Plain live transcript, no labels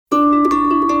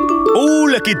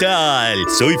¿qué tal?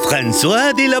 Soy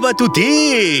François de la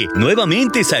Batuté,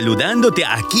 nuevamente saludándote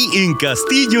aquí en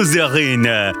Castillos de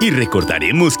Arena. Y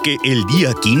recordaremos que el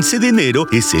día 15 de enero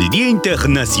es el Día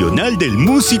Internacional del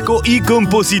Músico y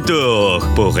Compositor.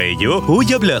 Por ello,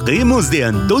 hoy hablaremos de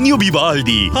Antonio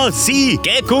Vivaldi. Así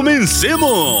que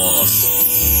comencemos.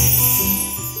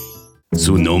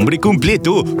 Su nombre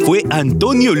completo fue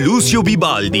Antonio Lucio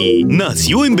Vivaldi.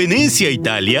 Nació en Venecia,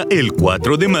 Italia, el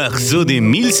 4 de marzo de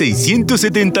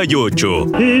 1678.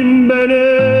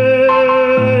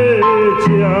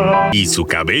 Y su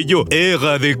cabello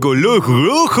era de color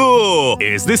rojo,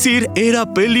 es decir,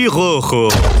 era pelirrojo.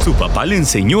 Su papá le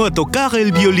enseñó a tocar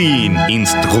el violín,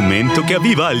 instrumento que a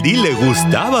Vivaldi le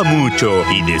gustaba mucho.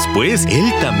 Y después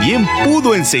él también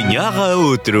pudo enseñar a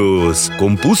otros.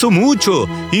 Compuso mucho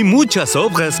y muchas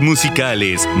obras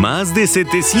musicales, más de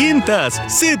 700.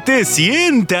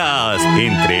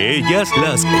 Entre ellas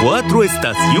las 4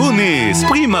 estaciones: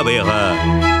 primavera,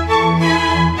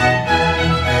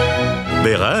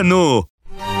 verano,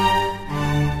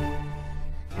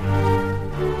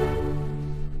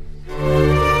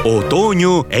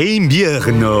 otoño e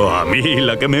invierno. A mí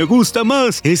la que me gusta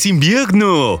más es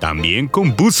invierno. También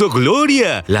compuso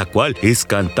Gloria, la cual es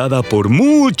cantada por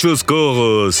muchos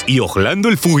coros. Y Orlando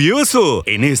el Furioso.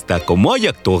 En esta, como hay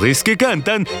actores que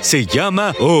cantan, se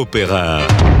llama ópera.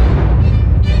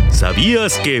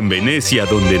 ¿Sabías que en Venecia,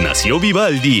 donde nació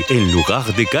Vivaldi, en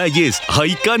lugar de calles,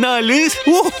 hay canales?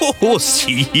 ¡Oh,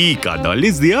 sí!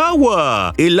 ¡Canales de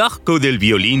agua! El arco del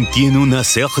violín tiene unas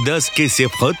cerdas que se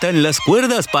frotan las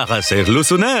cuerdas para hacerlo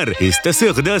sonar. Estas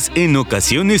cerdas en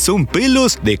ocasiones son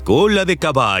pelos de cola de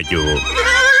caballo.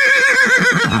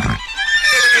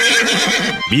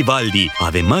 Vivaldi,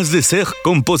 además de ser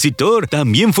compositor,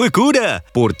 también fue cura.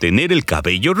 Por tener el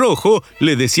cabello rojo,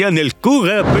 le decían el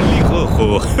cura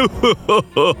pelirrojo.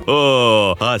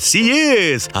 Así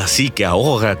es. Así que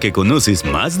ahora que conoces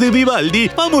más de Vivaldi,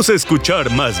 vamos a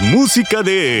escuchar más música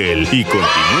de él. Y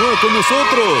continúa con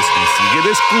nosotros y sigue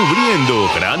descubriendo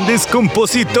grandes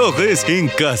compositores en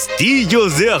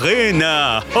Castillos de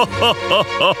Arena.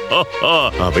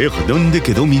 A ver, ¿dónde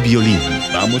quedó mi violín?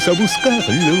 Vamos a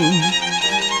buscarlo.